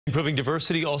Improving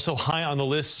diversity also high on the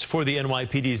list for the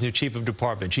NYPD's new chief of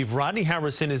department. Chief Rodney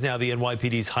Harrison is now the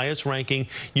NYPD's highest-ranking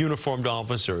uniformed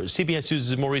officer.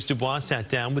 CBS2's Maurice DuBois sat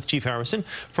down with Chief Harrison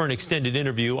for an extended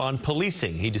interview on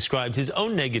policing. He described his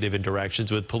own negative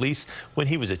interactions with police when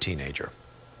he was a teenager.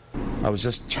 I was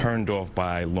just turned off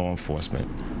by law enforcement,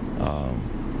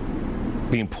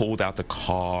 being pulled out the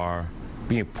car,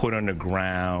 being put on the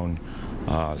ground,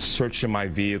 searching my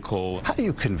vehicle. How do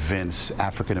you convince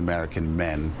African-American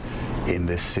men in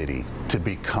this city to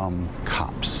become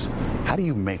cops? How do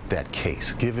you make that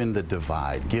case, given the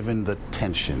divide, given the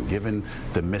tension, given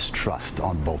the mistrust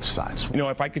on both sides? You know,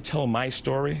 if I could tell my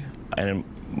story and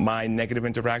my negative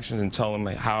interactions and tell them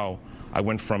how I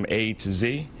went from A to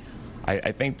Z,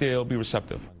 I think they'll be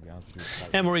receptive.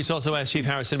 And Maurice also asked Chief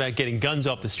Harrison about getting guns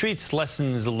off the streets,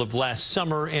 lessons of last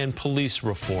summer, and police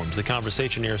reforms. The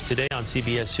conversation airs today on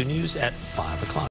CBS2 News at 5 o'clock.